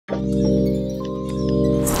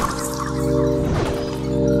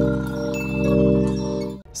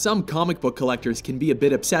Some comic book collectors can be a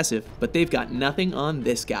bit obsessive, but they've got nothing on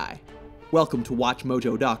this guy. Welcome to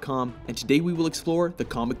WatchMojo.com, and today we will explore the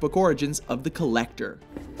comic book origins of the Collector.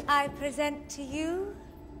 I present to you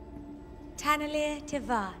Tannelir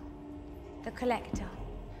Tivan, the Collector.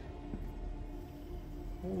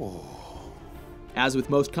 As with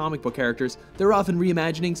most comic book characters, there are often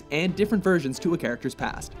reimaginings and different versions to a character's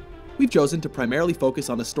past. We've chosen to primarily focus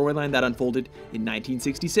on a storyline that unfolded in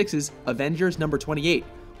 1966's Avengers number 28,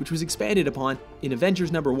 which was expanded upon in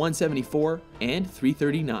Avengers number 174 and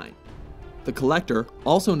 339. The Collector,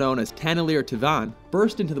 also known as Tannelir Tivan,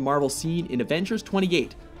 burst into the Marvel scene in Avengers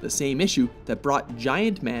 28, the same issue that brought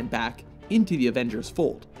Giant Man back into the Avengers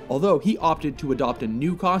fold, although he opted to adopt a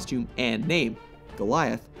new costume and name,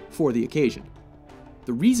 Goliath, for the occasion.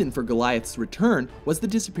 The reason for Goliath's return was the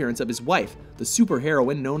disappearance of his wife, the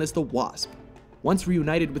superheroine known as the Wasp. Once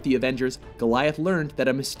reunited with the Avengers, Goliath learned that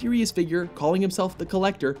a mysterious figure calling himself the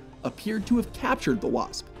Collector appeared to have captured the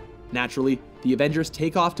Wasp. Naturally, the Avengers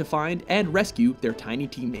take off to find and rescue their tiny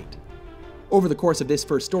teammate. Over the course of this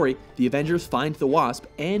first story, the Avengers find the Wasp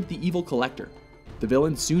and the evil Collector. The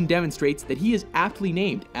villain soon demonstrates that he is aptly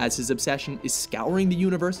named, as his obsession is scouring the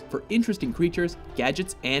universe for interesting creatures,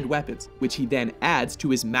 gadgets, and weapons, which he then adds to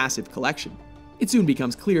his massive collection. It soon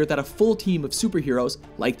becomes clear that a full team of superheroes,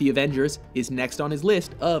 like the Avengers, is next on his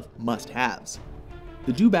list of must-haves.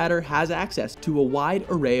 The Do-Batter has access to a wide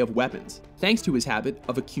array of weapons, thanks to his habit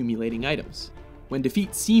of accumulating items. When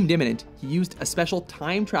defeat seemed imminent, he used a special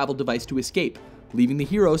time travel device to escape, leaving the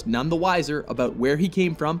heroes none the wiser about where he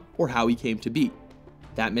came from or how he came to be.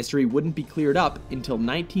 That mystery wouldn't be cleared up until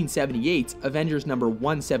 1978's Avengers number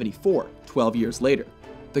 174, 12 years later.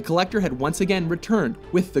 The Collector had once again returned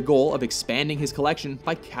with the goal of expanding his collection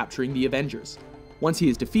by capturing the Avengers. Once he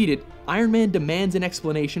is defeated, Iron Man demands an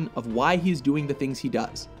explanation of why he is doing the things he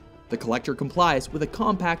does. The Collector complies with a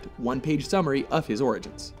compact, one-page summary of his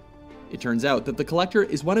origins. It turns out that the Collector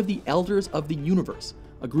is one of the Elders of the Universe,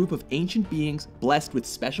 a group of ancient beings blessed with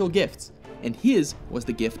special gifts, and his was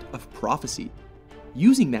the gift of prophecy.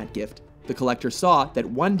 Using that gift, the Collector saw that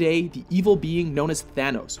one day the evil being known as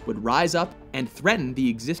Thanos would rise up and threaten the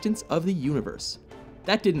existence of the universe.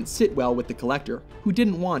 That didn't sit well with the Collector, who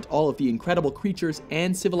didn't want all of the incredible creatures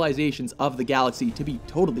and civilizations of the galaxy to be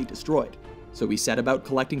totally destroyed, so he set about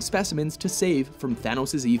collecting specimens to save from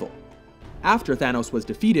Thanos' evil. After Thanos was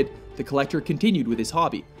defeated, the Collector continued with his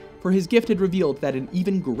hobby, for his gift had revealed that an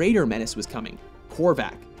even greater menace was coming,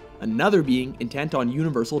 Korvac, another being intent on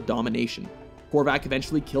universal domination. Korvac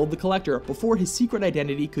eventually killed the Collector before his secret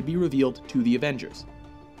identity could be revealed to the Avengers.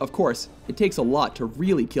 Of course, it takes a lot to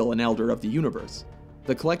really kill an Elder of the Universe.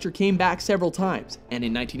 The Collector came back several times, and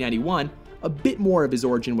in 1991, a bit more of his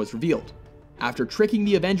origin was revealed. After tricking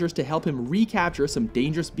the Avengers to help him recapture some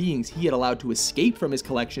dangerous beings he had allowed to escape from his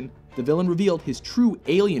collection, the villain revealed his true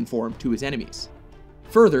alien form to his enemies.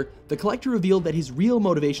 Further, the Collector revealed that his real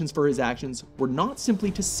motivations for his actions were not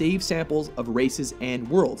simply to save samples of races and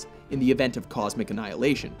worlds in the event of cosmic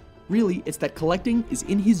annihilation. Really, it's that collecting is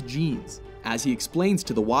in his genes. As he explains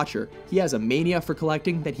to the Watcher, he has a mania for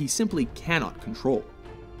collecting that he simply cannot control.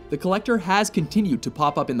 The Collector has continued to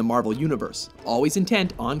pop up in the Marvel Universe, always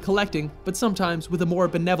intent on collecting, but sometimes with a more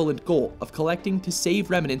benevolent goal of collecting to save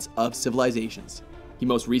remnants of civilizations. He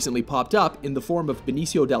most recently popped up in the form of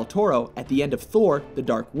Benicio del Toro at the end of Thor: The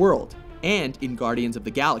Dark World, and in Guardians of the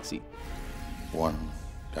Galaxy. 1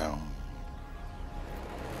 down.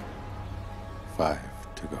 5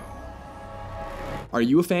 to go. Are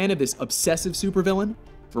you a fan of this obsessive supervillain?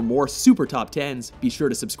 For more super top 10s, be sure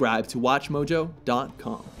to subscribe to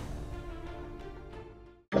WatchMojo.com.